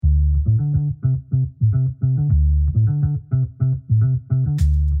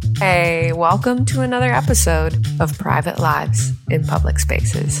Hey, welcome to another episode of Private Lives in Public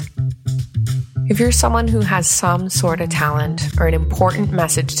Spaces. If you're someone who has some sort of talent or an important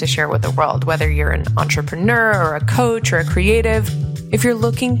message to share with the world, whether you're an entrepreneur or a coach or a creative, if you're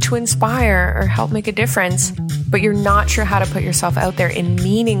looking to inspire or help make a difference, but you're not sure how to put yourself out there in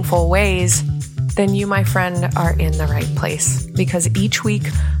meaningful ways, then you, my friend, are in the right place. Because each week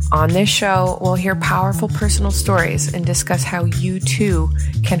on this show, we'll hear powerful personal stories and discuss how you too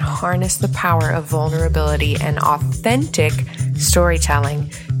can harness the power of vulnerability and authentic storytelling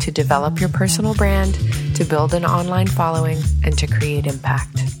to develop your personal brand, to build an online following, and to create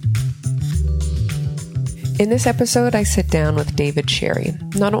impact. In this episode, I sit down with David Sherry.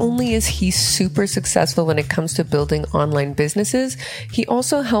 Not only is he super successful when it comes to building online businesses, he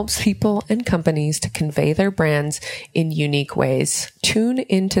also helps people and companies to convey their brands in unique ways. Tune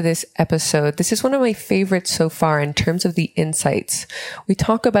into this episode. This is one of my favorites so far in terms of the insights. We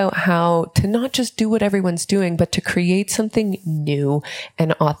talk about how to not just do what everyone's doing, but to create something new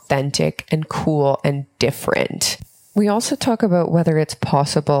and authentic and cool and different. We also talk about whether it's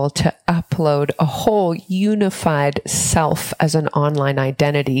possible to upload a whole unified self as an online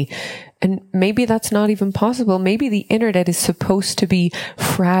identity. And maybe that's not even possible. Maybe the internet is supposed to be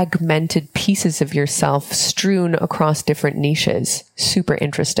fragmented pieces of yourself strewn across different niches. Super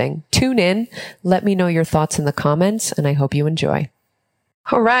interesting. Tune in. Let me know your thoughts in the comments, and I hope you enjoy.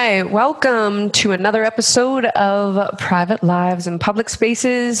 All right. Welcome to another episode of Private Lives in Public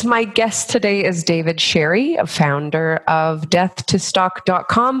Spaces. My guest today is David Sherry, a founder of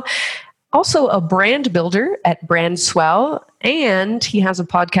death2stock.com, also a brand builder at Brandswell, and he has a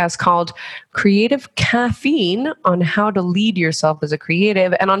podcast called Creative Caffeine on how to lead yourself as a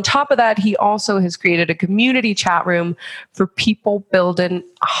creative. And on top of that, he also has created a community chat room for people building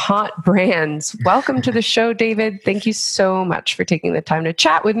hot brands. Welcome to the show, David. Thank you so much for taking the time to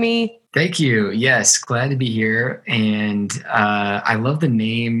chat with me. Thank you. Yes, glad to be here. And I love the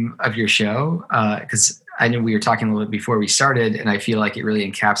name of your show because I know we were talking a little bit before we started, and I feel like it really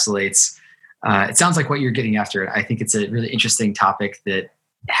encapsulates it sounds like what you're getting after. I think it's a really interesting topic that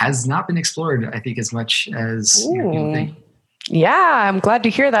has not been explored, I think, as much as people think. Yeah, I'm glad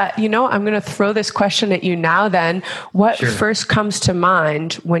to hear that. I'm going to throw this question at you now then. What first comes to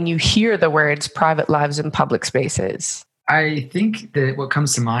mind when you hear the words private lives in public spaces? I think that what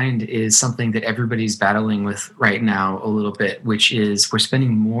comes to mind is something that everybody's battling with right now a little bit, which is we're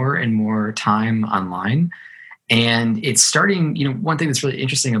spending more and more time online. And it's starting, one thing that's really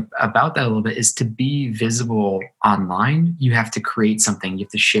interesting about that a little bit is to be visible online, you have to create something, you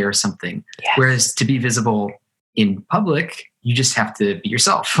have to share something. Yes. Whereas to be visible in public, you just have to be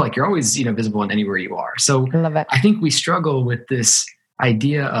yourself. Like you're always, visible in anywhere you are. So I love it. I think we struggle with this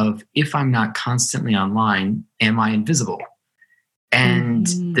idea of if I'm not constantly online, am I invisible? And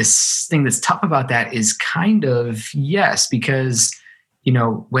this thing that's tough about that is kind of yes, because,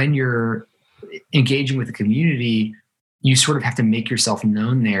 when you're engaging with the community, you sort of have to make yourself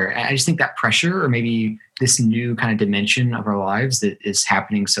known there. And I just think that pressure, or maybe this new kind of dimension of our lives that is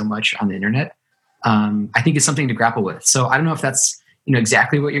happening so much on the internet, I think is something to grapple with. So I don't know if that's,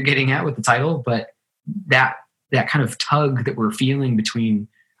 exactly what you're getting at with the title, but that kind of tug that we're feeling between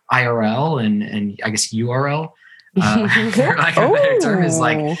IRL and I guess URL, for lack of a better term, is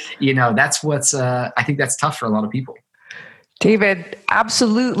like, that's what's, I think that's tough for a lot of people. David,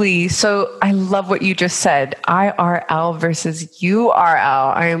 absolutely. So I love what you just said, IRL versus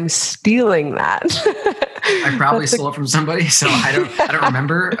URL. I am stealing that. I probably stole it from somebody, so I don't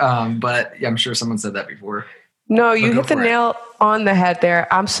remember, but I'm sure someone said that before. No, you hit the nail on the head there.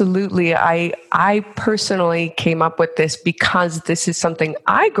 Absolutely. I personally came up with this because this is something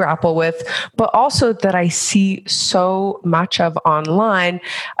I grapple with, but also that I see so much of online.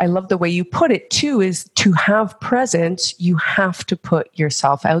 I love the way you put it too, is to have presence, you have to put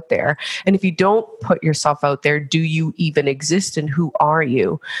yourself out there. And if you don't put yourself out there, do you even exist and who are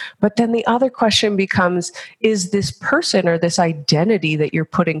you? But then the other question becomes, is this person or this identity that you're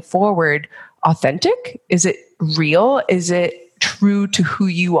putting forward authentic? Is it real? Is it true to who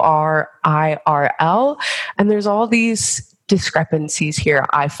you are IRL? And there's all these discrepancies here,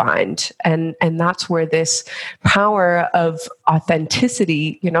 I find. And that's where this power of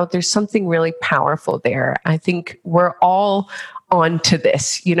authenticity, there's something really powerful there. I think we're all onto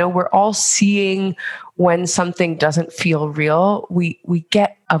this. We're all seeing when something doesn't feel real, we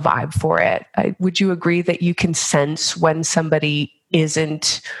get a vibe for it. Would you agree that you can sense when somebody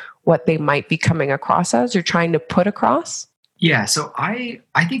isn't what they might be coming across as or trying to put across? Yeah, so I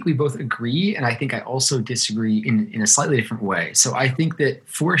think we both agree, and I think I also disagree in a slightly different way. So I think that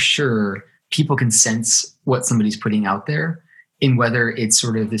for sure, people can sense what somebody's putting out there. in whether it's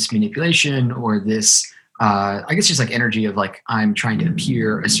sort of this manipulation or this, I guess just like energy of like, I'm trying to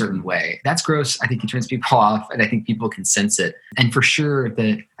appear a certain way. That's gross. I think it turns people off, and I think people can sense it. And for sure,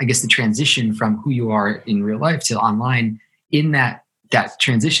 the transition from who you are in real life to online, in that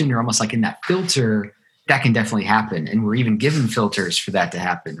transition, or almost like in that filter, that can definitely happen. And we're even given filters for that to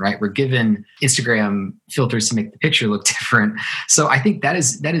happen, right? We're given Instagram filters to make the picture look different. So I think that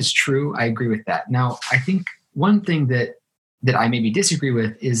is true. I agree with that. Now, I think one thing that I maybe disagree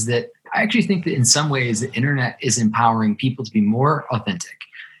with is that I actually think that in some ways the internet is empowering people to be more authentic.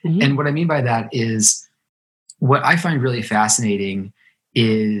 Mm-hmm. And what I mean by that is, what I find really fascinating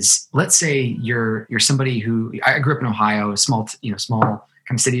is, let's say you're somebody who, I grew up in Ohio, small kind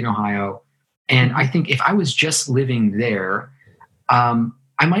of city in Ohio. And I think if I was just living there,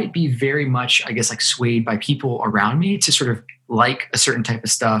 I might be very much, I guess, like swayed by people around me to sort of like a certain type of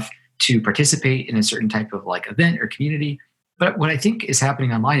stuff, to participate in a certain type of like event or community. But what I think is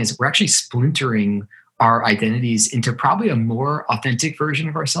happening online is we're actually splintering our identities into probably a more authentic version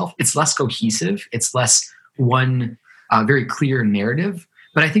of ourselves. It's less cohesive. It's less one very clear narrative.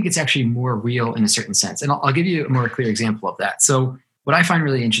 But I think it's actually more real in a certain sense. And I'll give you a more clear example of that. So what I find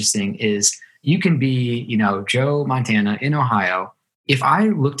really interesting is, you can be, Joe Montana in Ohio. If I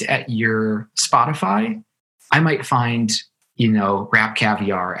looked at your Spotify, I might find, Rap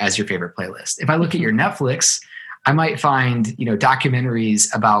Caviar as your favorite playlist. If I look at your Netflix, I might find, documentaries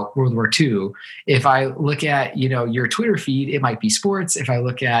about World War II. If I look at, your Twitter feed, it might be sports. If I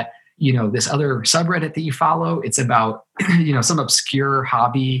look at, this other subreddit that you follow, it's about, some obscure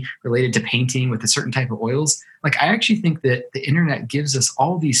hobby related to painting with a certain type of oils. Like, I actually think that the internet gives us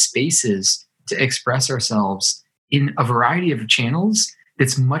all these spaces to express ourselves in a variety of channels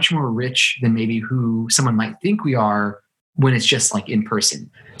that's much more rich than maybe who someone might think we are when it's just like in person.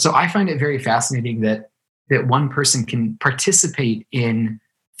 So I find it very fascinating that one person can participate in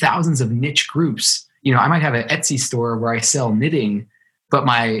thousands of niche groups. I might have an Etsy store where I sell knitting, but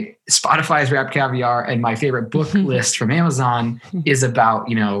my Spotify's Rap Caviar and my favorite book list from Amazon is about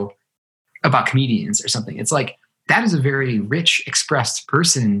comedians or something. It's like, that is a very rich, expressed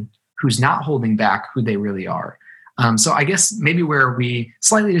person who's not holding back who they really are. So I guess maybe where we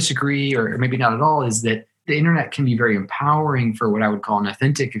slightly disagree, or maybe not at all, is that the internet can be very empowering for what I would call an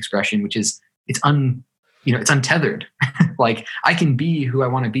authentic expression, which is it's untethered. Like, I can be who I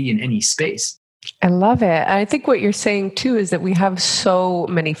want to be in any space. I love it. I think what you're saying too is that we have so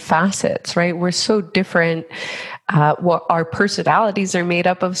many facets, right? We're so different. What our personalities are made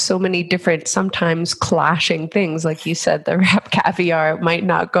up of so many different, sometimes clashing things. Like you said, the Rap Caviar might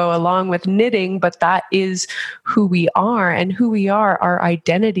not go along with knitting, but that is who we are. And who we are, our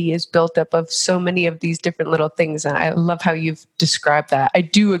identity is built up of so many of these different little things. And I love how you've described that. I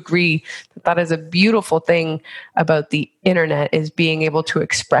do agree that is a beautiful thing about the internet, is being able to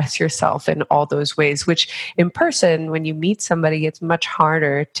express yourself in all those ways, which in person, when you meet somebody, it's much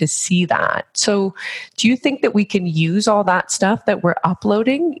harder to see that. So do you think that we can use all that stuff that we're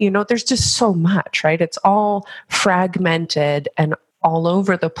uploading? There's just so much, right? It's all fragmented and all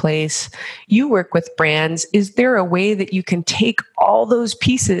over the place. You work with brands. Is there a way that you can take all those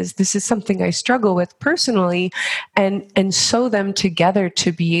pieces? This is something I struggle with personally, and sew them together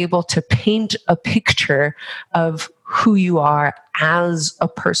to be able to paint a picture of who you are as a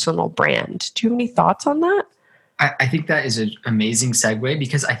personal brand. Do you have any thoughts on that? I think that is an amazing segue,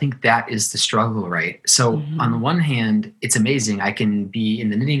 because I think that is the struggle, right? So on the one hand, it's amazing. I can be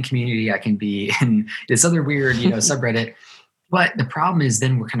in the knitting community. I can be in this other weird, subreddit. But the problem is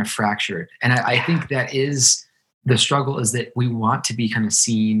then we're kind of fractured. And I think that is the struggle, is that we want to be kind of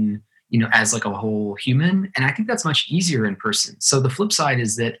seen, as like a whole human. And I think that's much easier in person. So the flip side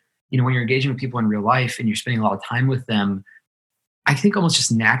is that, when you're engaging with people in real life and you're spending a lot of time with them, I think almost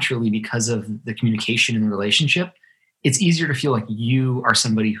just naturally, because of the communication in the relationship, it's easier to feel like you are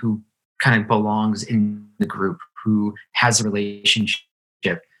somebody who kind of belongs in the group, who has a relationship.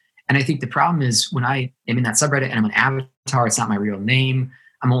 And I think the problem is, when I am in that subreddit and I'm an avatar, it's not my real name,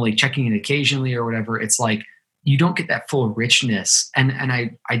 I'm only checking in occasionally or whatever, it's like you don't get that full richness. And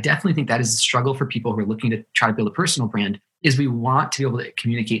I definitely think that is a struggle for people who are looking to try to build a personal brand, is we want to be able to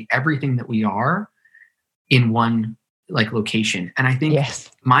communicate everything that we are in one like location. And I think,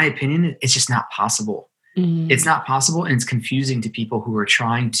 my opinion, it's just not possible. It's not possible, and it's confusing to people who are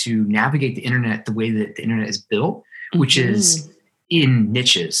trying to navigate the internet the way that the internet is built, which is in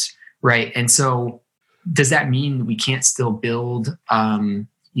niches, right? And so does that mean we can't still build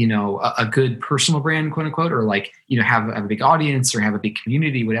a good personal brand, quote unquote, or like, have a big audience or have a big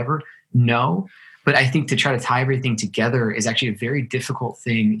community, whatever? No. But I think to try to tie everything together is actually a very difficult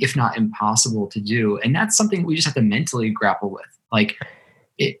thing, if not impossible to do. And that's something we just have to mentally grapple with. Like,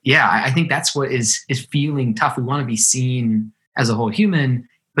 I think that's what is feeling tough. We want to be seen as a whole human,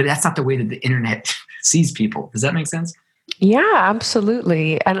 but that's not the way that the internet sees people. Does that make sense? Yeah,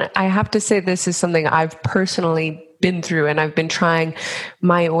 absolutely. And I have to say, this is something I've personally been through, and I've been trying.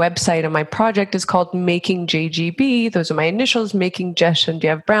 My website and my project is called Making JGB. Those are my initials, Making Jess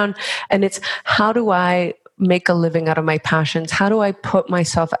Genevieve Brown. And it's, how do I make a living out of my passions? How do I put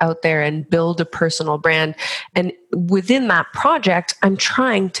myself out there and build a personal brand? And within that project, I'm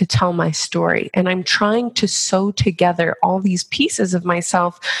trying to tell my story, and I'm trying to sew together all these pieces of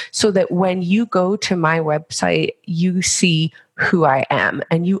myself so that when you go to my website, you see who I am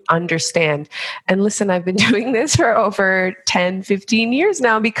and you understand. And listen, I've been doing this for over 10, 15 years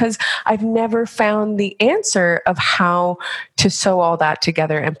now, because I've never found the answer of how to sew all that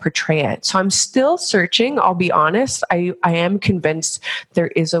together and portray it. So I'm still searching. I'll be honest. I am convinced there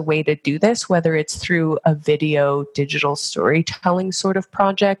is a way to do this, whether it's through a video, digital storytelling sort of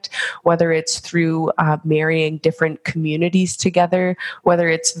project, whether it's through marrying different communities together, whether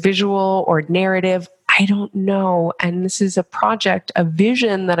it's visual or narrative. I don't know. And this is a project, a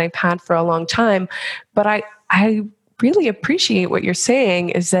vision that I've had for a long time. But I really appreciate what you're saying,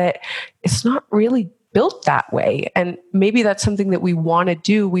 is that it's not really built that way. And maybe that's something that we want to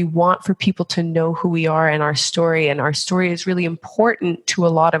do. We want for people to know who we are and our story. And our story is really important to a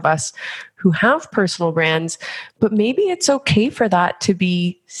lot of us who have personal brands. But maybe it's okay for that to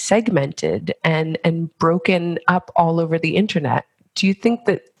be segmented and broken up all over the internet. Do you think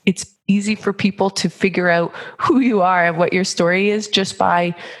that it's easy for people to figure out who you are and what your story is just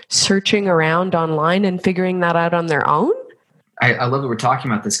by searching around online and figuring that out on their own? I love that we're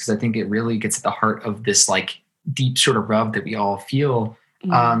talking about this, because I think it really gets at the heart of this like deep sort of rub that we all feel.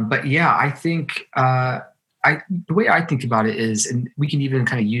 But yeah, I think the way I think about it is, and we can even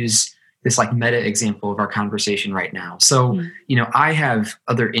kind of use this like meta example of our conversation right now. So, I have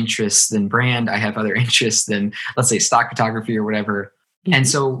other interests than brand. I have other interests than, let's say, stock photography or whatever. Mm-hmm. And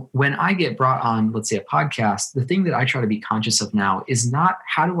so when I get brought on, let's say, a podcast, the thing that I try to be conscious of now is not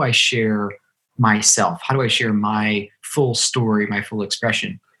how do I share myself? How do I share my full story, my full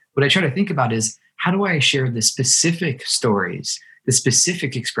expression? What I try to think about is, how do I share the specific stories, the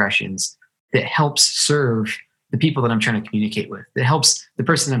specific expressions that helps serve the people that I'm trying to communicate with, that helps the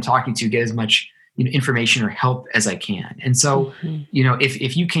person that I'm talking to get as much information or help as I can. And so,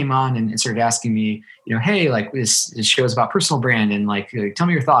 if you came on and started asking me, hey, like this show's about personal brand, and like tell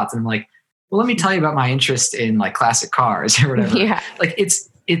me your thoughts. And I'm like, well, let me tell you about my interest in like classic cars or whatever. Yeah. Like it's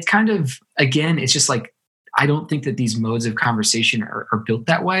kind of, again, it's just like, I don't think that these modes of conversation are built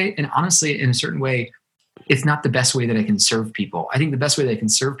that way. And honestly, in a certain way, it's not the best way that I can serve people. I think the best way that I can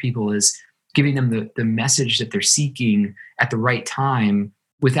serve people is giving them the message that they're seeking at the right time,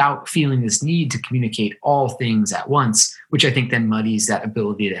 without feeling this need to communicate all things at once, which I think then muddies that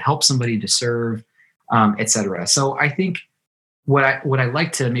ability to help somebody, to serve, et cetera. So I think what I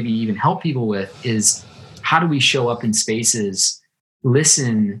like to maybe even help people with is, how do we show up in spaces,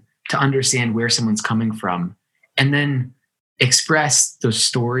 listen to understand where someone's coming from, and then express those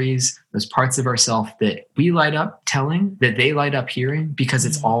stories, those parts of ourselves that we light up telling, that they light up hearing, because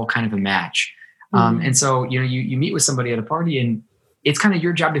it's all kind of a match. And so, you meet with somebody at a party, and it's kind of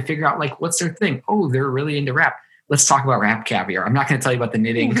your job to figure out, like, what's their thing? Oh, they're really into rap. Let's talk about rap caviar. I'm not going to tell you about the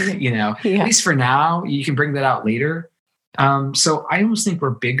knitting, yeah. At least for now. You can bring that out later. So I almost think we're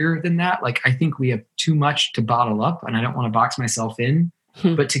bigger than that. Like, I think we have too much to bottle up, and I don't want to box myself in.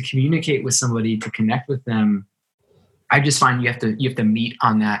 But to communicate with somebody, to connect with them, I just find you have to meet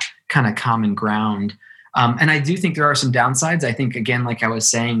on that kind of common ground. And I do think there are some downsides. I think, again, like I was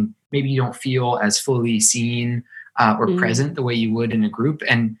saying, maybe you don't feel as fully seen or present the way you would in a group.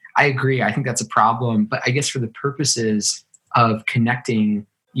 And I agree. I think that's a problem. But I guess for the purposes of connecting,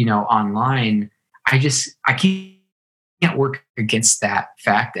 online, I can't work against that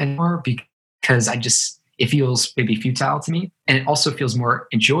fact anymore, because it feels maybe futile to me. And it also feels more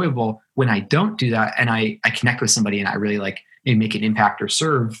enjoyable when I don't do that, and I connect with somebody and I really like maybe make an impact or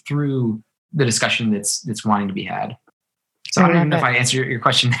serve through the discussion that's wanting to be had. So I don't even know if I answered your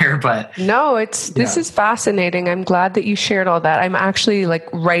question there, but no, this is fascinating. I'm glad that you shared all that. I'm actually like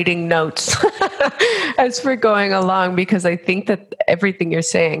writing notes as we're going along, because I think that everything you're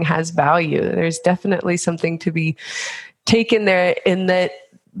saying has value. There's definitely something to be taken there, in that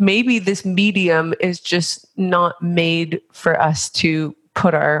maybe this medium is just not made for us to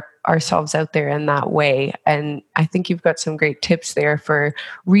put ourselves out there in that way. And I think you've got some great tips there for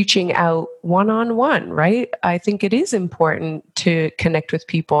reaching out one-on-one, right? I think it is important to connect with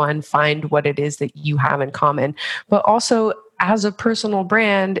people and find what it is that you have in common. But also, as a personal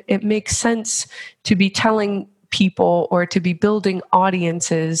brand, it makes sense to be telling people or to be building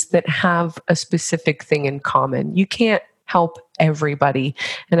audiences that have a specific thing in common. You can't help everybody.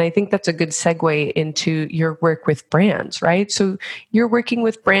 And I think that's a good segue into your work with brands, right? So you're working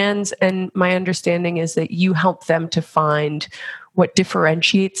with brands, and my understanding is that you help them to find what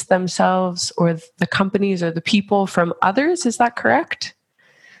differentiates themselves or the companies or the people from others. Is that correct?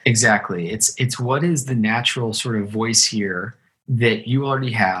 Exactly. It's what is the natural sort of voice here that you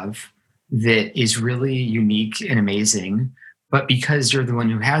already have that is really unique and amazing, but because you're the one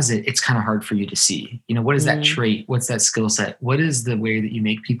who has it, it's kind of hard for you to see. What is that trait? What's that skill set? What is the way that you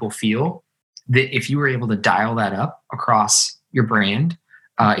make people feel that if you were able to dial that up across your brand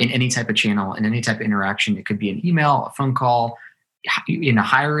in any type of channel, in any type of interaction, it could be an email, a phone call, in a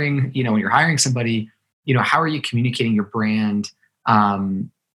hiring, when you're hiring somebody, how are you communicating your brand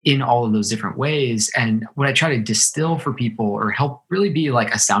in all of those different ways? And what I try to distill for people or help really be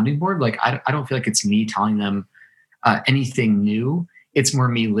like a sounding board, like I don't feel like it's me telling them anything new. It's more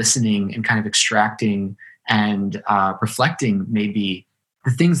me listening and kind of extracting and reflecting maybe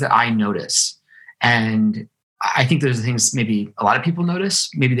the things that I notice. And I think those are things maybe a lot of people notice.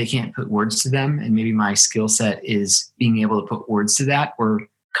 Maybe they can't put words to them. And maybe my skill set is being able to put words to that or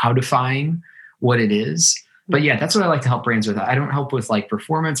codifying what it is. But yeah, that's what I like to help brands with. I don't help with like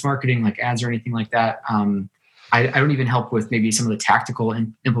performance marketing, like ads or anything like that. I don't even help with maybe some of the tactical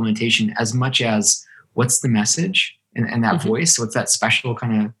implementation as much as what's the message and that voice, what's that special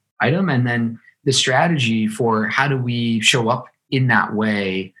kind of item, and then the strategy for how do we show up in that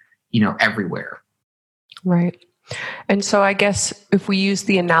way, everywhere. Right. And so I guess if we use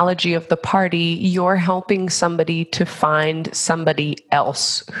the analogy of the party, you're helping somebody to find somebody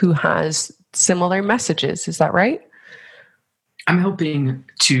else who has similar messages. Is that right? I'm helping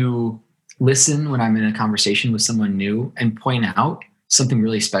to listen when I'm in a conversation with someone new and point out something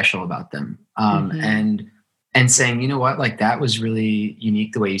really special about them. And saying, you know what, like that was really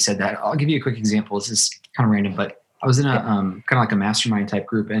unique the way you said that. I'll give you a quick example. This is kind of random, but I was in a kind of like a mastermind type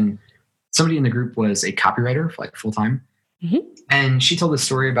group, and somebody in the group was a copywriter for like full time. And she told a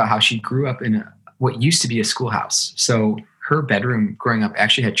story about how she grew up in what used to be a schoolhouse. So her bedroom growing up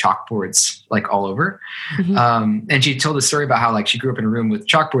actually had chalkboards like all over. And she told a story about how like she grew up in a room with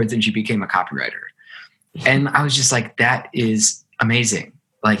chalkboards and she became a copywriter. And I was just like, that is amazing.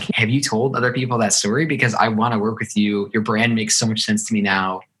 Like, have you told other people that story? Because I want to work with you. Your brand makes so much sense to me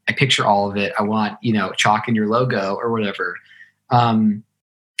now. I picture all of it. I want, chalk in your logo or whatever. And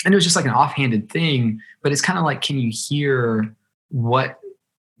it was just like an offhanded thing, but it's kind of like, can you hear what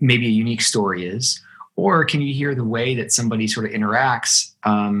maybe a unique story is? Or can you hear the way that somebody sort of interacts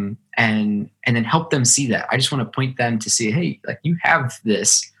and then help them see that? I just want to point them to see, hey, like you have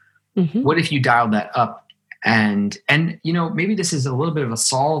this. What if you dialed that up? And maybe this is a little bit of a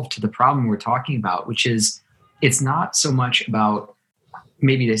solve to the problem we're talking about, which is it's not so much about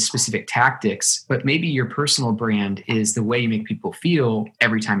maybe the specific tactics, but maybe your personal brand is the way you make people feel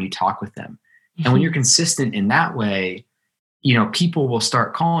every time you talk with them. And when you're consistent in that way, people will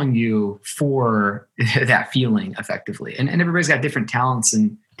start calling you for that feeling effectively. And everybody's got different talents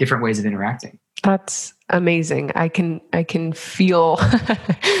and different ways of interacting. That's amazing. I can feel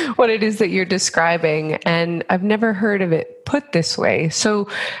what it is that you're describing, and I've never heard of it put this way. So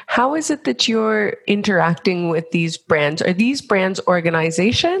how is it that you're interacting with these brands? Are these brands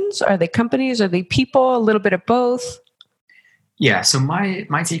organizations? Are they companies? Are they people? A little bit of both? Yeah. So my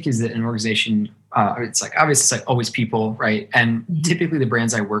take is that an organization, it's like, obviously it's like always people, right? And typically the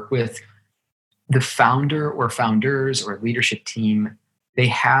brands I work with, the founder or founders or leadership team,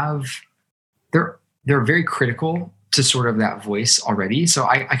 they're very critical to sort of that voice already. So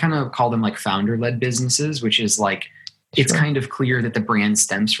I kind of call them like founder-led businesses, which is like, it's kind of clear that the brand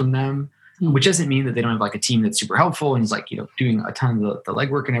stems from them, which doesn't mean that they don't have like a team that's super helpful and is like, doing a ton of the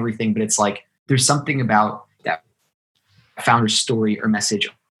legwork and everything. But it's like, there's something about that founder story or message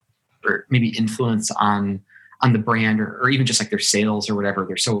or maybe influence on the brand or even just like their sales or whatever.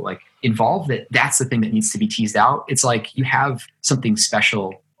 They're so like involved that's the thing that needs to be teased out. It's like you have something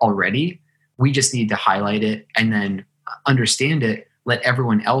special already. We just need to highlight it and then understand it, let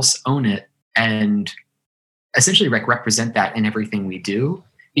everyone else own it, and essentially represent that in everything we do.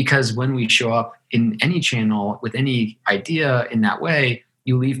 Because when we show up in any channel with any idea in that way,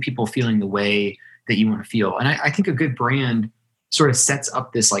 you leave people feeling the way that you want to feel. And I think a good brand sort of sets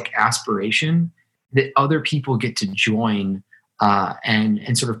up this like aspiration that other people get to join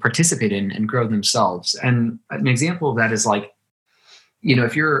and sort of participate in and grow themselves. And an example of that is like,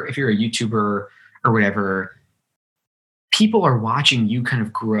 if you're a YouTuber or whatever, people are watching you kind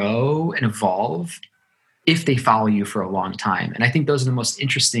of grow and evolve if they follow you for a long time. And I think those are the most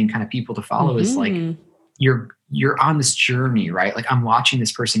interesting kind of people to follow is like, you're on this journey, right? Like I'm watching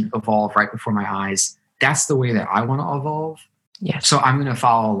this person evolve right before my eyes. That's the way that I want to evolve. Yes. So I'm going to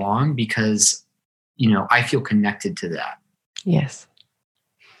follow along because, I feel connected to that. Yes.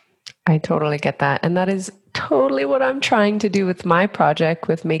 I totally get that. And that is totally what I'm trying to do with my project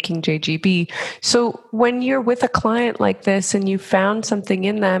with Making JGB. So when you're with a client like this and you found something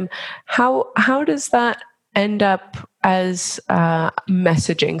in them, how does that end up as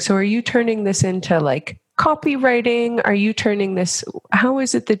messaging? So are you turning this into like copywriting? Are you turning this, how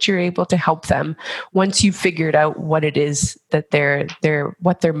is it that you're able to help them once you've figured out what it is that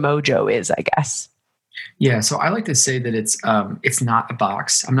what their mojo is, I guess? Yeah, so I like to say that it's not a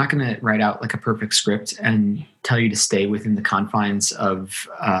box. I'm not going to write out like a perfect script and tell you to stay within the confines of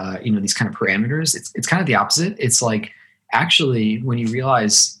these kind of parameters. It's kind of the opposite. It's like actually when you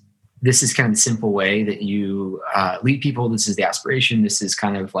realize this is kind of the simple way that you lead people. This is the aspiration. This is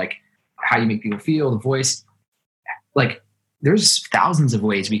kind of like how you make people feel. The voice. Like there's thousands of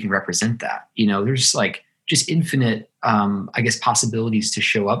ways we can represent that. There's like just infinite, possibilities to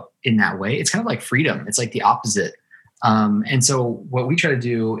show up in that way. It's kind of like freedom. It's like the opposite. And so what we try to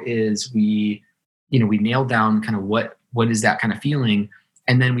do is we nail down kind of what is that kind of feeling.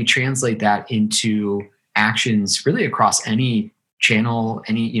 And then we translate that into actions really across any channel,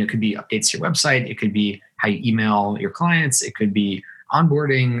 it could be updates to your website. It could be how you email your clients. It could be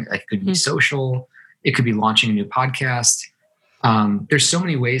onboarding. It could be social. It could be launching a new podcast. There's so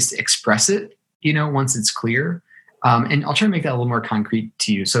many ways to express it, once it's clear. And I'll try to make that a little more concrete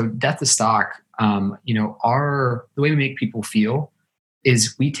to you. So Death to Stock, the way we make people feel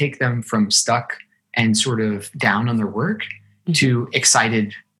is we take them from stuck and sort of down on their work to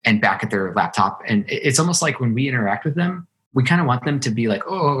excited and back at their laptop. And it's almost like when we interact with them, we kind of want them to be like,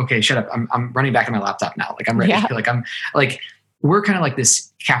 oh, okay, shut up. I'm running back on my laptop now. Like I'm ready. Yeah. We're kind of like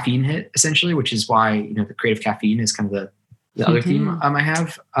this caffeine hit essentially, which is why, the creative caffeine is kind of the other theme I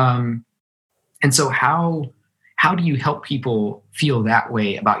have. And so how do you help people feel that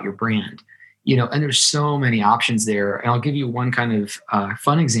way about your brand? And there's so many options there. And I'll give you one kind of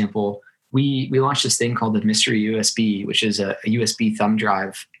fun example. We launched this thing called the Mystery USB, which is a USB thumb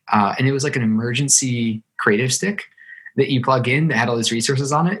drive. And it was like an emergency creative stick that you plug in that had all these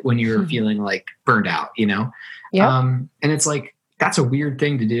resources on it when you're feeling like burned out, Yeah. And it's like, that's a weird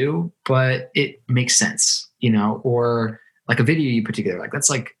thing to do, but it makes sense, or like a video you put together. Like that's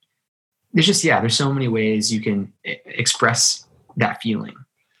like, there's so many ways you can express that feeling.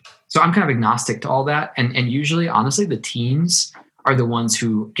 So I'm kind of agnostic to all that. And usually, honestly, the teams are the ones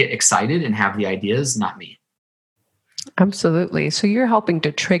who get excited and have the ideas, not me. Absolutely. So you're helping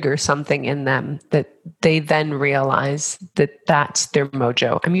to trigger something in them that they then realize that that's their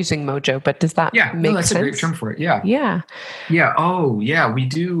mojo. I'm using mojo, but does that make sense? That's a great term for it. Yeah. Yeah. Yeah. Oh, yeah. We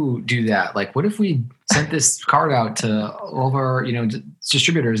do that. Like, what if we sent this card out to all of our,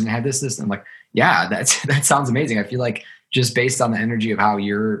 distributors and had this, and I'm like, yeah, that sounds amazing. I feel like just based on the energy of how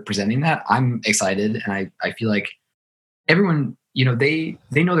you're presenting that, I'm excited. And I feel like everyone, they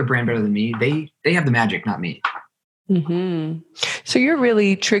know their brand better than me. They have the magic, not me. Mm-hmm. So you're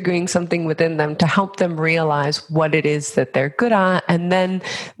really triggering something within them to help them realize what it is that they're good at. And then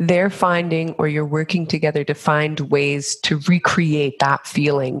they're finding, or you're working together to find ways to recreate that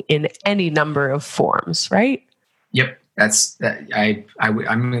feeling in any number of forms, right? Yep.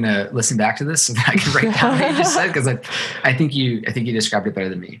 I'm going to listen back to this so that I can write down what you just said, because I think you described it better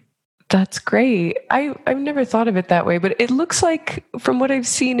than me. That's great. I've never thought of it that way, but it looks like from what I've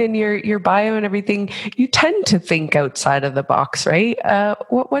seen in your bio and everything, you tend to think outside of the box, right?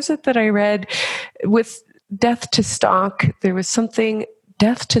 What was it that I read with Death to Stock? There was something,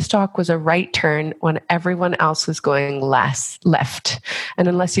 Death to Stock was a right turn when everyone else was going left. And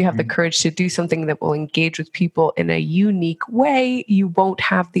unless you have the courage to do something that will engage with people in a unique way, you won't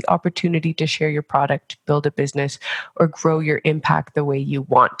have the opportunity to share your product, build a business, or grow your impact the way you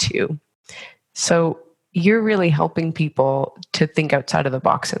want to. So you're really helping people to think outside of the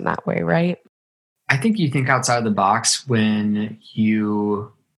box in that way, right? I think you think outside of the box when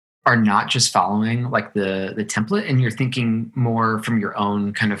you are not just following like the template, and you're thinking more from your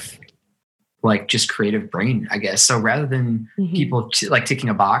own kind of like just creative brain, I guess. So rather than people like ticking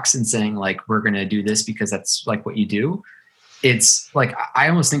a box and saying like, we're going to do this because that's like what you do. It's like, I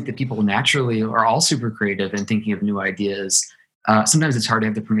almost think that people naturally are all super creative and thinking of new ideas. Sometimes it's hard to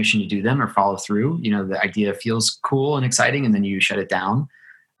have the permission to do them or follow through. The idea feels cool and exciting, and then you shut it down.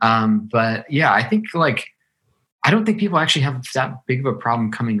 But yeah, I think like, I don't think people actually have that big of a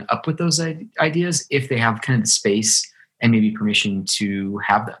problem coming up with those ideas if they have kind of the space and maybe permission to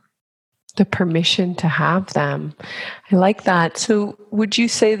have them. The permission to have them. I like that. So would you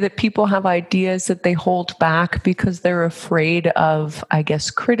say that people have ideas that they hold back because they're afraid of, I guess,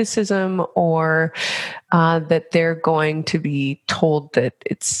 criticism, or that they're going to be told that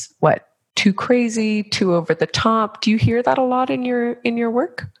it's too crazy, too over the top? Do you hear that a lot in your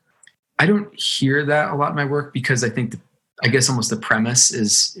work? I don't hear that a lot in my work because I think I guess almost the premise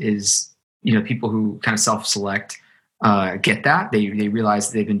is people who kind of self-select get that they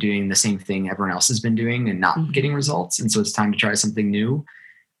realize they've been doing the same thing everyone else has been doing and not getting results, and so it's time to try something new.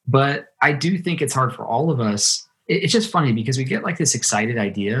 But I do think it's hard for all of us. It's just funny because we get like this excited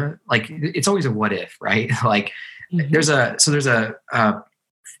idea, like it's always a what if, right? Like there's a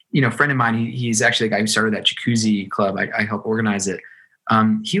friend of mine. He's actually the guy who started that jacuzzi club. I helped organize it.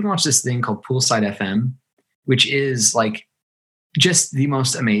 He launched this thing called Poolside FM, which is like just the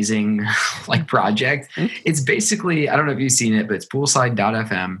most amazing like project. It's basically, I don't know if you've seen it, but it's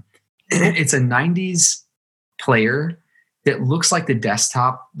poolside.fm. It's a 90s player that looks like the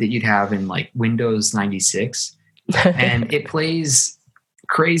desktop that you'd have in like Windows 96. And it plays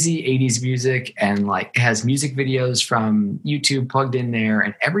crazy 80s music, and like it has music videos from YouTube plugged in there,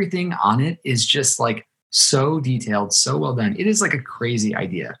 and everything on it is just like so detailed, so well done. It is like a crazy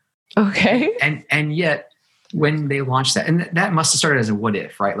idea. Okay. And yet when they launched that, and that must have started as a what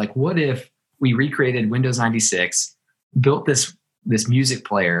if, right? Like what if we recreated Windows 96, built this music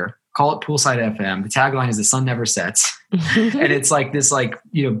player, call it Poolside FM. The tagline is "The sun never sets." And it's like this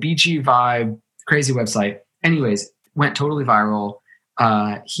beachy vibe, crazy website. Anyways, went totally viral.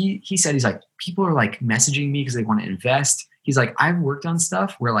 He said, he's like, people are like messaging me because they want to invest. He's like, I've worked on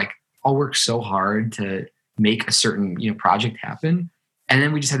stuff where like I'll work so hard to make a certain project happen, and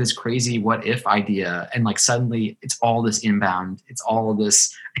then we just had this crazy what if idea, and like suddenly it's all this inbound, it's all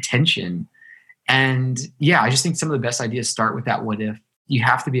this attention. And yeah, I just think some of the best ideas start with that what if. You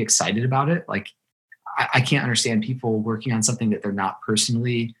have to be excited about it. Like I can't understand people working on something that they're not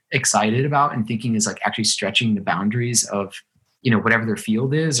personally excited about and thinking is like actually stretching the boundaries of whatever their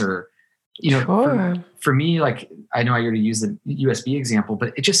field is, or Sure. for me, like I know I already used the USB example,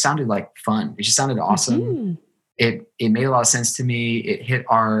 but it just sounded like fun. It just sounded awesome. It made a lot of sense to me. It hit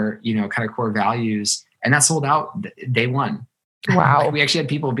our kind of core values, and that sold out day one. Wow. Like we actually had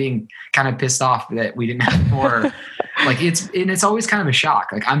people being kind of pissed off that we didn't have more. Like it's always kind of a shock.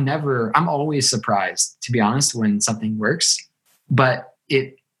 Like I'm always surprised, to be honest, when something works, but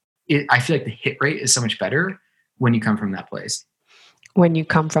I feel like the hit rate is so much better when you come from that place. When you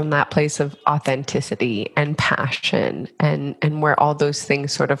come from that place of authenticity and passion, and where all those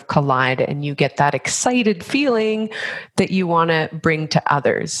things sort of collide, and you get that excited feeling that you want to bring to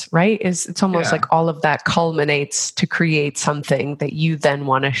others, right? It's almost like all of that culminates to create something that you then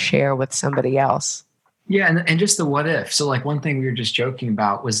want to share with somebody else. Yeah, and just the what if. So like one thing we were just joking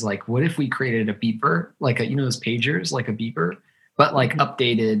about was like, what if we created a beeper, like those pagers, like a beeper, but like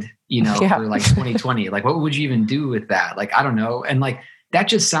updated, for like 2020. Like what would you even do with that? Like, I don't know. And like, that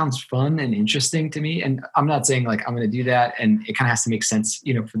just sounds fun and interesting to me. And I'm not saying like, I'm going to do that. And it kind of has to make sense,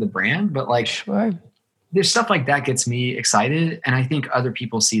 for the brand, but like, sure, there's stuff like that gets me excited. And I think other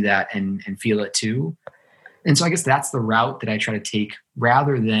people see that and feel it too. And so I guess that's the route that I try to take,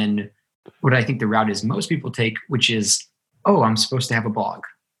 rather than what I think the route is most people take, which is, oh, I'm supposed to have a blog,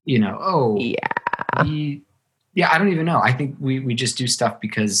 Yeah, I don't even know. I think we just do stuff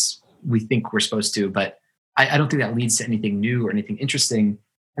because we think we're supposed to, but I don't think that leads to anything new or anything interesting.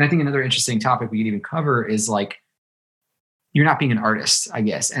 And I think another interesting topic we could even cover is like, you're not being an artist, I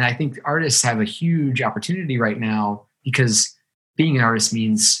guess. And I think artists have a huge opportunity right now, because being an artist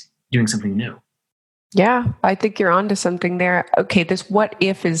means doing something new. Yeah, I think you're onto something there. Okay, this what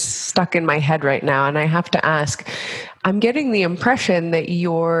if is stuck in my head right now, and I have to ask, I'm getting the impression that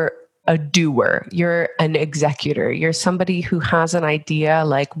you're a doer, you're an executor, you're somebody who has an idea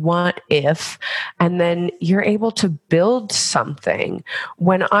like what if, and then you're able to build something.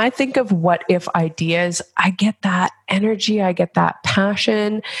 When I think of what if ideas, I get that energy, I get that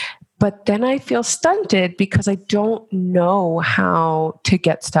passion, but then I feel stunted because I don't know how to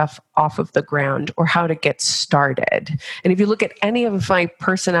get stuff off of the ground or how to get started. And if you look at any of my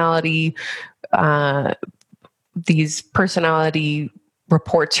personality, these personality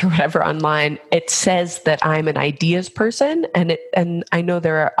reports or whatever online, it says that I'm an ideas person, and I know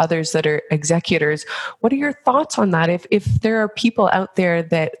there are others that are executors. What are your thoughts on that? If there are people out there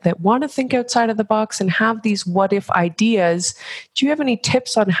that want to think outside of the box and have these what if ideas, do you have any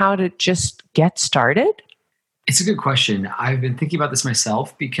tips on how to just get started? It's a good question. I've been thinking about this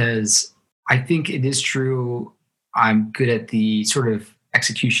myself, because I think it is true. I'm good at the sort of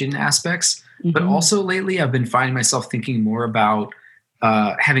execution aspects, but also lately I've been finding myself thinking more about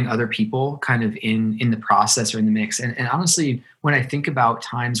having other people kind of in the process or in the mix. And honestly, when I think about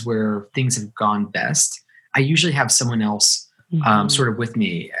times where things have gone best, I usually have someone else sort of with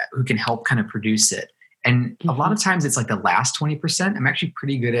me who can help kind of produce it. And a lot of times it's like the last 20%. I'm actually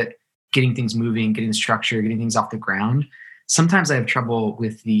pretty good at getting things moving, getting the structure, getting things off the ground. Sometimes I have trouble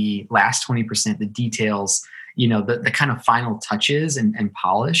with the last 20%, the details, the kind of final touches and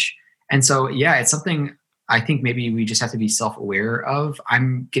polish. And so, yeah, it's something I think maybe we just have to be self-aware of.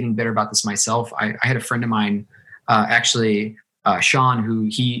 I'm getting better about this myself. I had a friend of mine, Sean, who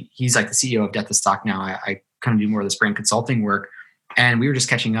he's like the CEO of Death to Stock now. I kind of do more of this brand consulting work. And we were just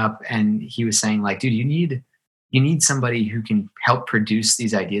catching up and he was saying like, dude, you need somebody who can help produce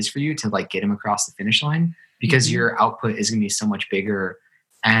these ideas for you to like get them across the finish line, because your output is going to be so much bigger.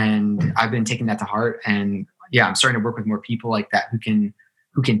 And I've been taking that to heart. And yeah, I'm starting to work with more people like that who can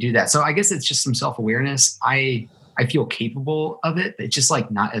do that. So I guess it's just some self-awareness. I feel capable of it. It's just like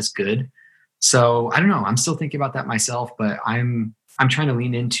not as good. So I don't know. I'm still thinking about that myself, but I'm trying to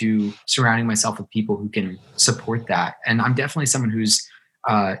lean into surrounding myself with people who can support that. And I'm definitely someone who's,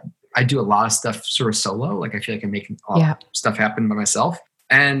 I do a lot of stuff sort of solo. Like I feel like I'm making a lot of stuff happen by myself.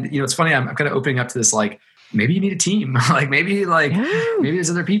 And it's funny. I'm kind of opening up to this, like, maybe you need a team, maybe there's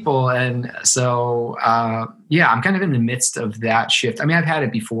other people. And so, I'm kind of in the midst of that shift. I mean, I've had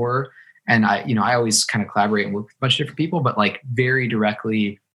it before and I always kind of collaborate and work with a bunch of different people, but like very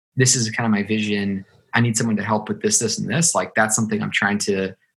directly, this is kind of my vision. I need someone to help with this, and this. Like, that's something I'm trying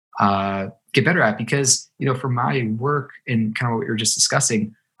to get better at, because, for my work and kind of what we were just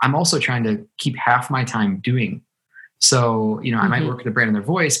discussing, I'm also trying to keep half my time doing. So, I might work with a brand on their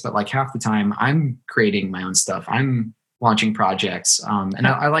voice, but like half the time I'm creating my own stuff. I'm launching projects. And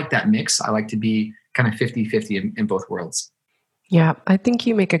I like that mix. I like to be kind of 50-50 in both worlds. Yeah, I think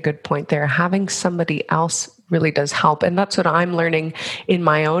you make a good point there. Having somebody else really does help. And that's what I'm learning in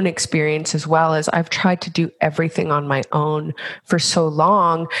my own experience as well, as I've tried to do everything on my own for so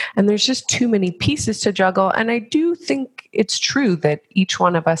long. And there's just too many pieces to juggle. And I do think it's true that each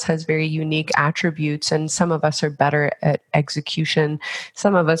one of us has very unique attributes, and some of us are better at execution.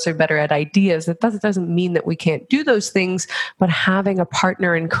 Some of us are better at ideas. That doesn't mean that we can't do those things, but having a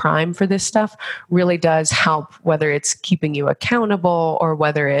partner in crime for this stuff really does help, whether it's keeping you accountable or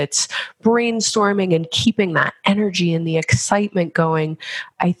whether it's brainstorming and keeping that energy and the excitement going.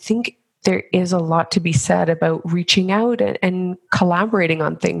 I think there is a lot to be said about reaching out and collaborating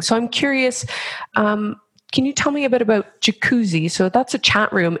on things. So I'm curious, can you tell me a bit about Jacuzzi? So that's a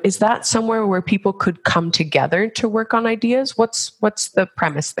chat room. Is that somewhere where people could come together to work on ideas? What's the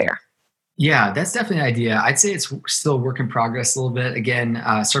premise there? Yeah, that's definitely an idea. I'd say it's still a work in progress a little bit. Again,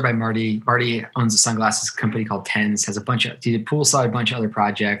 started by Marty. Marty owns a sunglasses company called Tens, he did Poolside, a bunch of other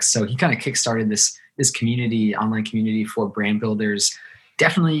projects. So he kind of kickstarted this community, online community for brand builders.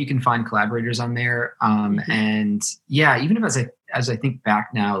 Definitely you can find collaborators on there. And yeah, even if as I think back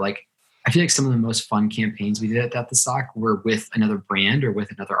now, like I feel like some of the most fun campaigns we did at Death to Stock were with another brand or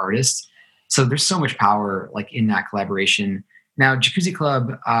with another artist. So there's so much power like in that collaboration. Now, Jacuzzi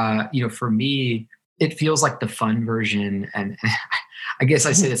Club, for me, it feels like the fun version. And I guess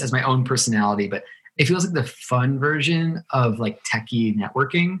I say this as my own personality, but it feels like the fun version of like techie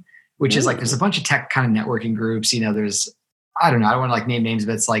networking, which is like, there's a bunch of tech kind of networking groups. There's, I don't want to like name names,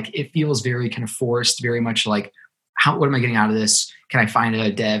 but it's like, it feels very kind of forced, very much like, what am I getting out of this? Can I find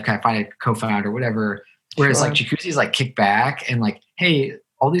a dev? Can I find a co-founder, whatever? Whereas like Jacuzzi is like kick back and like, hey,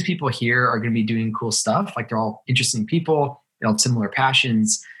 all these people here are going to be doing cool stuff. Like they're all interesting people. They all have similar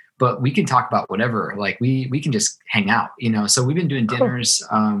passions, but we can talk about whatever. Like we can just hang out, So we've been doing dinners.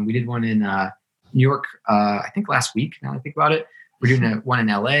 We did one in New York, I think last week. Now that I think about it, we're doing one in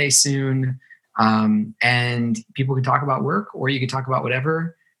LA soon. And people can talk about work, or you can talk about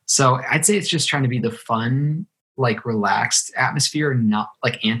whatever. So I'd say it's just trying to be the fun, like relaxed atmosphere, not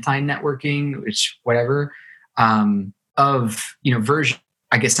like anti-networking, which whatever, version.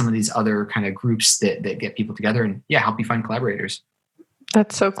 I guess some of these other kind of groups that get people together and help you find collaborators.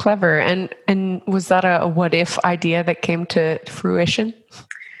 That's so clever. And was that a what if idea that came to fruition?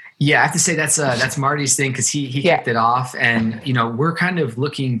 Yeah, I have to say that's Marty's thing, because he kicked it off, and we're kind of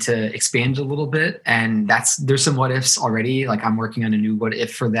looking to expand a little bit, and there's some what ifs already. Like I'm working on a new what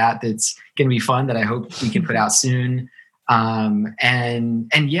if for that's going to be fun, that I hope we can put out soon. It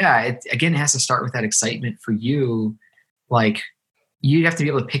has to start with that excitement for you, like. You have to be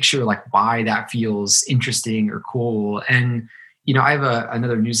able to picture like why that feels interesting or cool. And, I have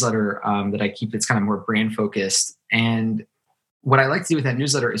another newsletter that I keep that's kind of more brand focused. And what I like to do with that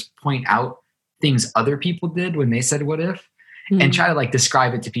newsletter is point out things other people did when they said what if, and try to like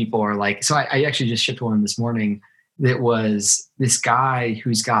describe it to people, or like, so I actually just shipped one this morning that was this guy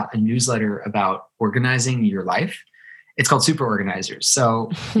who's got a newsletter about organizing your life. It's called Super Organizers.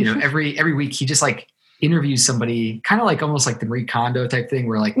 So, every week he just like interviews somebody, kind of like almost like the Marie Kondo type thing,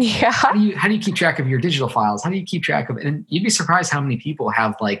 where like, how do you keep track of your digital files? How do you keep track of it? And you'd be surprised how many people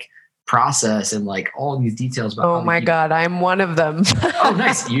have like process and like all these details about. Oh my God, I'm one of them. Oh,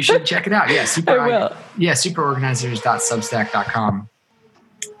 nice. You should check it out. Yeah. I will. Yeah. Superorganizers.substack.com.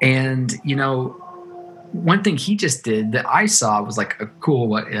 And, one thing he just did that I saw was like a cool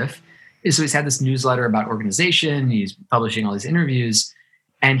what if is, so he's had this newsletter about organization. He's publishing all these interviews,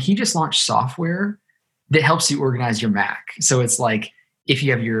 and he just launched software that helps you organize your Mac. So it's like, if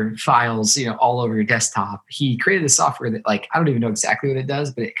you have your files, all over your desktop, he created this software that like, I don't even know exactly what it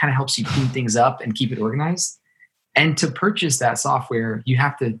does, but it kind of helps you clean things up and keep it organized. And to purchase that software, you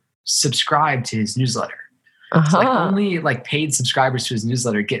have to subscribe to his newsletter. So like only like paid subscribers to his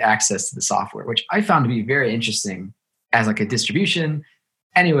newsletter get access to the software, which I found to be very interesting as like a distribution.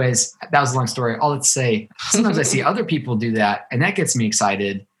 Anyways, that was a long story. All that to say, sometimes I see other people do that, and that gets me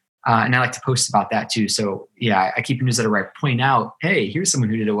excited. And I like to post about that too. So yeah, I keep a newsletter where I point out, hey, here's someone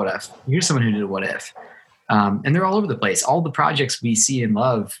who did a what if. Here's someone who did a what if. And they're all over the place. All the projects we see and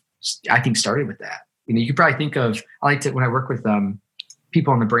love, I think, started with that. You could probably think of, I like to, when I work with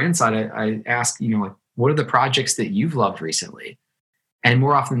people on the brand side, I ask, like, what are the projects that you've loved recently? And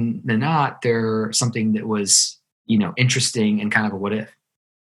more often than not, they're something that was, interesting and kind of a what if.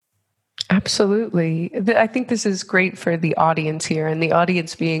 Absolutely. I think this is great for the audience here, and the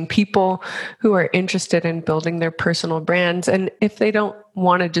audience being people who are interested in building their personal brands. And if they don't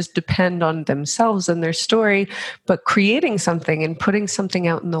want to just depend on themselves and their story, but creating something and putting something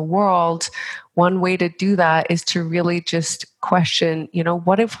out in the world, one way to do that is to really just question,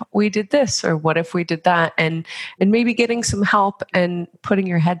 what if we did this, or what if we did that? And maybe getting some help and putting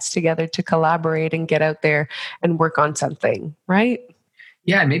your heads together to collaborate and get out there and work on something, right?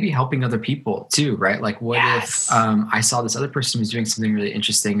 Yeah, and maybe helping other people too, right? Like, what if I saw this other person who's doing something really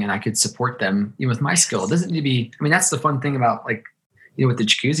interesting, and I could support them, with my skill? It doesn't need to be. I mean, that's the fun thing about like, with the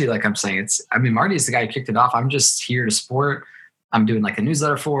jacuzzi. Like I'm saying, Marty is the guy who kicked it off. I'm just here to support. I'm doing like a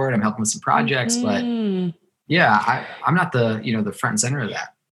newsletter for it. I'm helping with some projects, but yeah, I'm not the the front and center of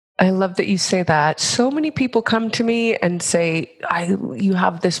that. I love that you say that. So many people come to me and say, you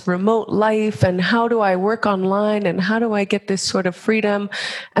have this remote life, and how do I work online, and how do I get this sort of freedom?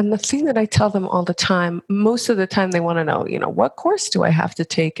 And the thing that I tell them all the time, most of the time they want to know, what course do I have to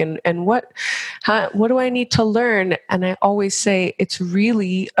take, and what do I need to learn? And I always say it's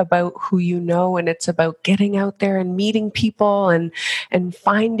really about who you know, and it's about getting out there and meeting people and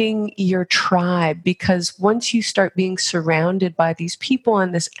finding your tribe, because once you start being surrounded by these people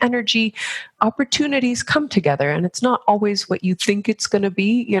and this energy, opportunities come together, and it's not always what you think it's going to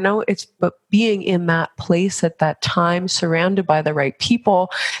be, it's but being in that place at that time, surrounded by the right people.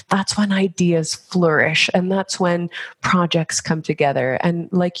 That's when ideas flourish, and that's when projects come together. And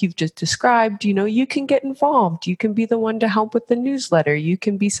like you've just described, you can get involved. You can be the one to help with the newsletter. You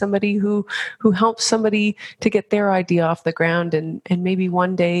can be somebody who helps somebody to get their idea off the ground, and maybe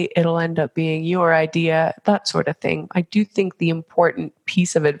one day it'll end up being your idea, that sort of thing. I do think the important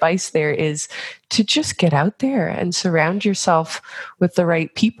piece of advice there is to just get out there and surround yourself with the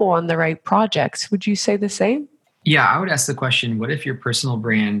right people on the right projects. Would you say the same? Yeah, I would ask the question, what if your personal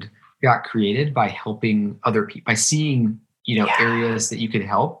brand got created by helping other people, by seeing, areas that you could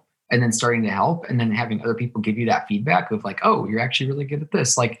help, and then starting to help, and then having other people give you that feedback of like, oh, you're actually really good at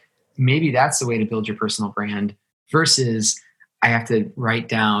this. Like, maybe that's the way to build your personal brand versus I have to write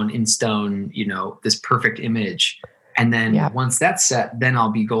down in stone, this perfect image. And then once that's set, then I'll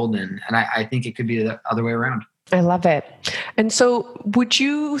be golden. And I think it could be the other way around. I love it. And so would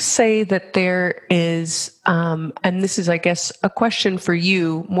you say that there is, and this is, I guess, a question for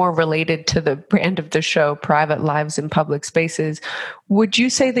you more related to the brand of the show, Private Lives in Public Spaces. Would you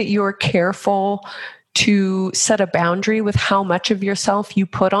say that you're careful to set a boundary with how much of yourself you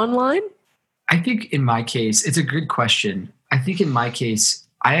put online? I think in my case, it's a good question. I think in my case,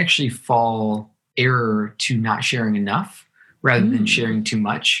 I actually fall error to not sharing enough rather than sharing too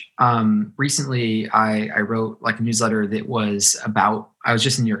much. Recently, I wrote like a newsletter that was about, I was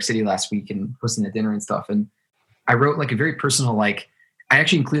just in New York City last week and hosting a dinner and stuff. And I wrote like a very personal, like, I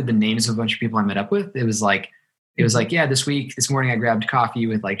actually included the names of a bunch of people I met up with. It was like, yeah, this morning I grabbed coffee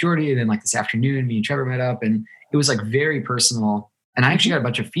with like Jordy, and then like this afternoon, me and Trevor met up, and it was like very personal. And I actually got a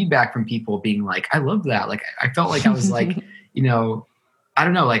bunch of feedback from people being like, I love that. Like, I felt like I was like, I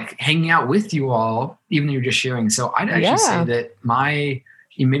don't know, like hanging out with you all, even though you're just sharing. So I'd actually say that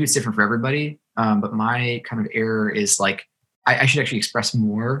maybe it's different for everybody, but my kind of error is like, I should actually express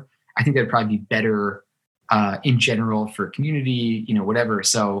more. I think that'd probably be better in general for community, whatever.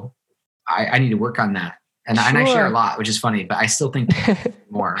 So I need to work on that. And I share a lot, which is funny, but I still think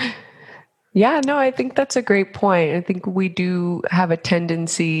more. Yeah, no, I think that's a great point. I think we do have a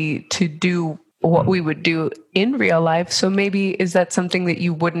tendency to do what we would do in real life. So maybe is that something that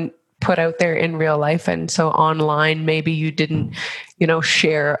you wouldn't put out there in real life? And so online, maybe you didn't,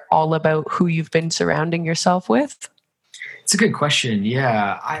 share all about who you've been surrounding yourself with? It's a good question.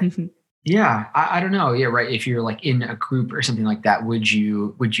 Yeah. I don't know. Yeah, right. If you're like in a group or something like that, would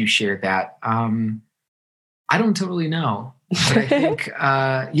you share that? I don't totally know. But I think,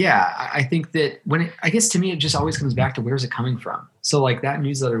 I think that I guess to me, it just always comes back to where's it coming from? So like that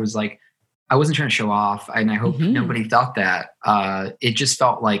newsletter was like, I wasn't trying to show off, and I hope nobody thought that. It just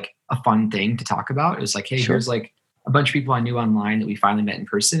felt like a fun thing to talk about. It was like, hey, here's like a bunch of people I knew online that we finally met in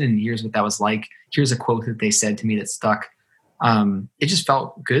person, and here's what that was like. Here's a quote that they said to me that stuck. It just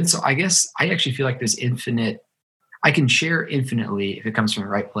felt good. So I guess I actually feel like there's I can share infinitely if it comes from the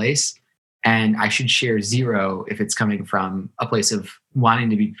right place. And I should share zero if it's coming from a place of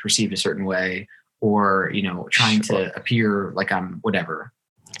wanting to be perceived a certain way or, trying to appear like I'm whatever.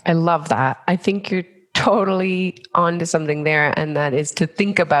 I love that. I think you're totally onto something there. And that is to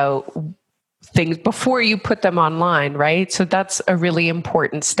think about things before you put them online, right? So that's a really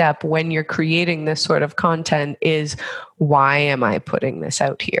important step when you're creating this sort of content is, why am I putting this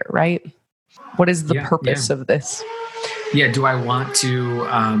out here, right? What is the purpose of this? Yeah. Do I want to,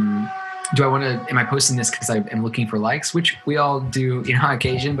 am I posting this because I am looking for likes, which we all do, on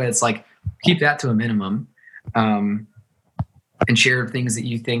occasion, but it's like, keep that to a minimum, and share things that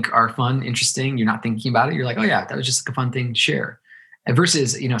you think are fun, interesting. You're not thinking about it. You're like, oh yeah, that was just like a fun thing to share. And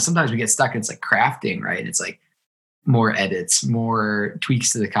versus, sometimes we get stuck. It's like crafting, right? It's like more edits, more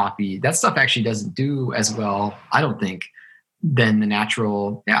tweaks to the copy. That stuff actually doesn't do as well, I don't think, than the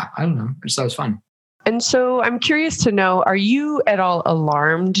natural. Yeah, I don't know. I just thought it was fun. And so I'm curious to know, are you at all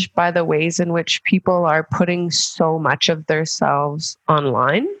alarmed by the ways in which people are putting so much of themselves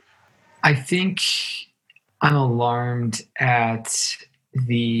online? I think I'm alarmed at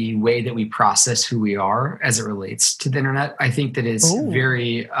the way that we process who we are as it relates to the internet. I think that is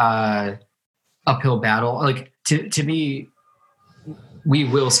very uphill battle. Like to me, we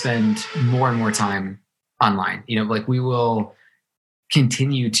will spend more and more time online. Like we will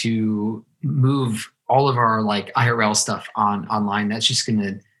continue to move all of our like IRL stuff online. That's just going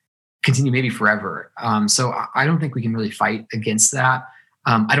to continue maybe forever. So I don't think we can really fight against that.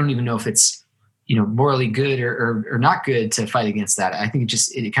 I don't even know if it's, morally good or not good to fight against that. I think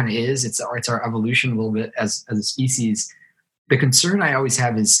it kind of is. It's our evolution a little bit as a species. The concern I always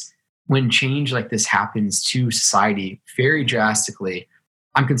have is when change like this happens to society very drastically,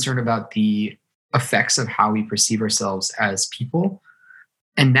 I'm concerned about the effects of how we perceive ourselves as people.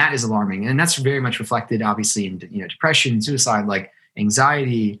 And that is alarming. And that's very much reflected, obviously, in depression, suicide, like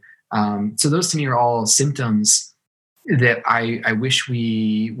anxiety. So those to me are all symptoms that I wish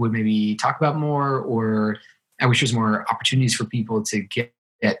we would maybe talk about more, or I wish there's more opportunities for people to get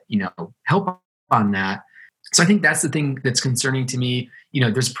help on that. So I think that's the thing that's concerning to me.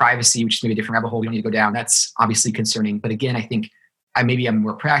 There's privacy, which is maybe a different rabbit hole we don't need to go down. That's obviously concerning. But again, I think I'm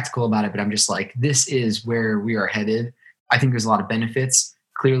more practical about it, but I'm just like, this is where we are headed. I think there's a lot of benefits.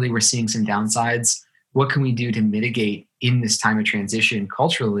 Clearly, we're seeing some downsides. What can we do to mitigate in this time of transition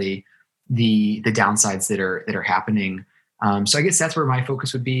culturally the downsides that are happening? So I guess that's where my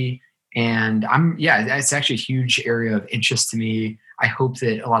focus would be. And it's actually a huge area of interest to me. I hope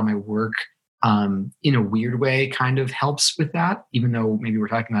that a lot of my work, in a weird way, kind of helps with that, even though maybe we're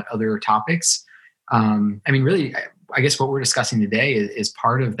talking about other topics. Really, I guess what we're discussing today is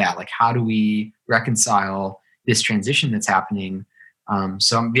part of that. Like, how do we reconcile this transition that's happening?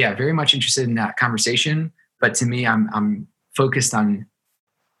 So I'm very much interested in that conversation. But to me, I'm focused on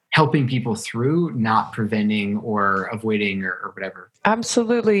helping people through, not preventing or avoiding or whatever.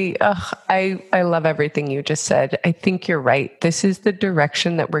 Absolutely. I love everything you just said. I think you're right. This is the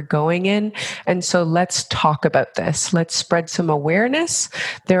direction that we're going in. And so let's talk about this. Let's spread some awareness.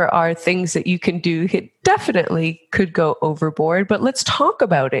 There are things that you can do. It definitely could go overboard, but let's talk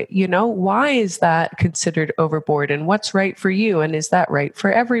about it. Why is that considered overboard, and what's right for you? And is that right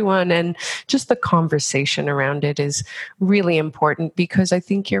for everyone? And just the conversation around it is really important, because I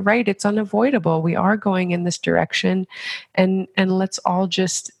think you're right. It's unavoidable. We are going in this direction, and let's all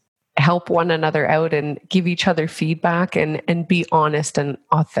just help one another out and give each other feedback and be honest and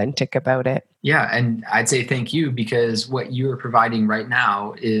authentic about it. Yeah. And I'd say thank you, because what you're providing right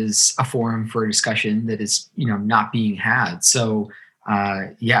now is a forum for discussion that is, not being had. So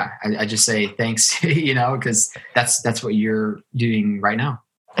I just say thanks, because that's what you're doing right now.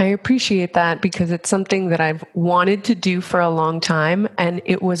 I appreciate that because it's something that I've wanted to do for a long time. And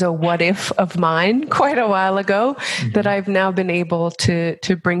it was a what if of mine quite a while ago that I've now been able to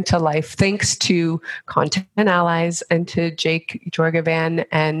bring to life thanks to Content Allies and to Jake Jorgavan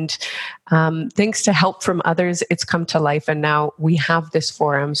and thanks to help from others, it's come to life. And now we have this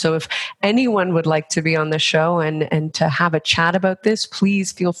forum. So if anyone would like to be on the show and to have a chat about this,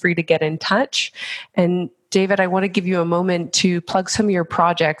 please feel free to get in touch. And David, I want to give you a moment to plug some of your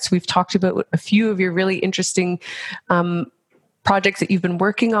projects. We've talked about a few of your really interesting projects that you've been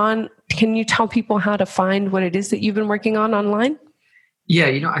working on. Can you tell people how to find what it is that you've been working on online? Yeah,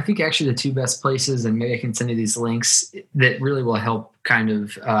 I think actually the two best places, and maybe I can send you these links that really will help kind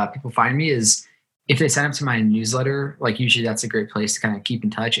of people find me, is if they sign up to my newsletter. Like usually that's a great place to kind of keep in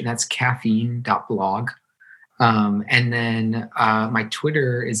touch, and that's caffeine.blog. And then my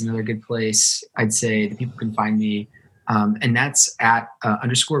Twitter is another good place, I'd say, that people can find me. And that's at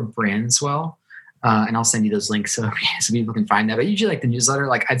 _Brandswell. And I'll send you those links so people can find that. But usually like the newsletter,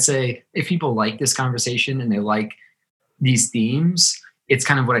 like I'd say if people like this conversation and they like these themes, it's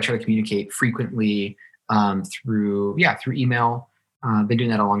kind of what I try to communicate frequently through email. Been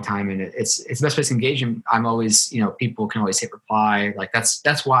doing that a long time, and it's the best place to engage. And I'm always, people can always hit reply. Like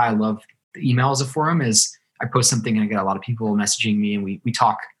that's why I love the email as a forum is I post something and I get a lot of people messaging me and we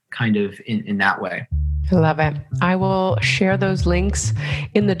talk kind of in that way. I love it. I will share those links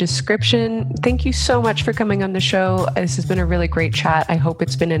in the description. Thank you so much for coming on the show. This has been a really great chat. I hope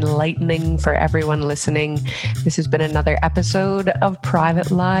it's been enlightening for everyone listening. This has been another episode of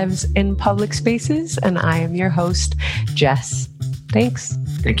Private Lives in Public Spaces, and I am your host, Jess. Thanks.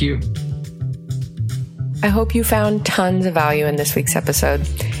 Thank you. I hope you found tons of value in this week's episode.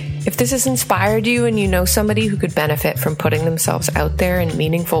 If this has inspired you and you know somebody who could benefit from putting themselves out there in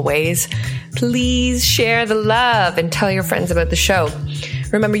meaningful ways, please share the love and tell your friends about the show.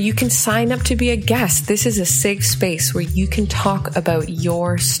 Remember, you can sign up to be a guest. This is a safe space where you can talk about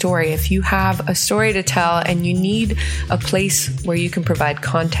your story. If you have a story to tell and you need a place where you can provide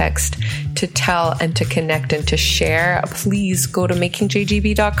context to tell and to connect and to share, please go to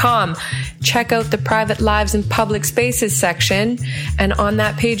makingjgb.com. Check out the Private Lives in Public Spaces section. And on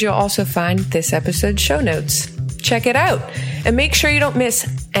that page, you'll also find this episode's show notes. Check it out. And make sure you don't miss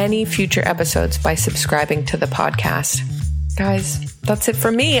any future episodes by subscribing to the podcast. Guys, that's it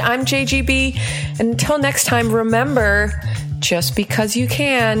for me. I'm JGB. And until next time, remember, just because you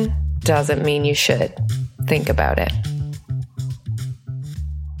can doesn't mean you should. Think about it.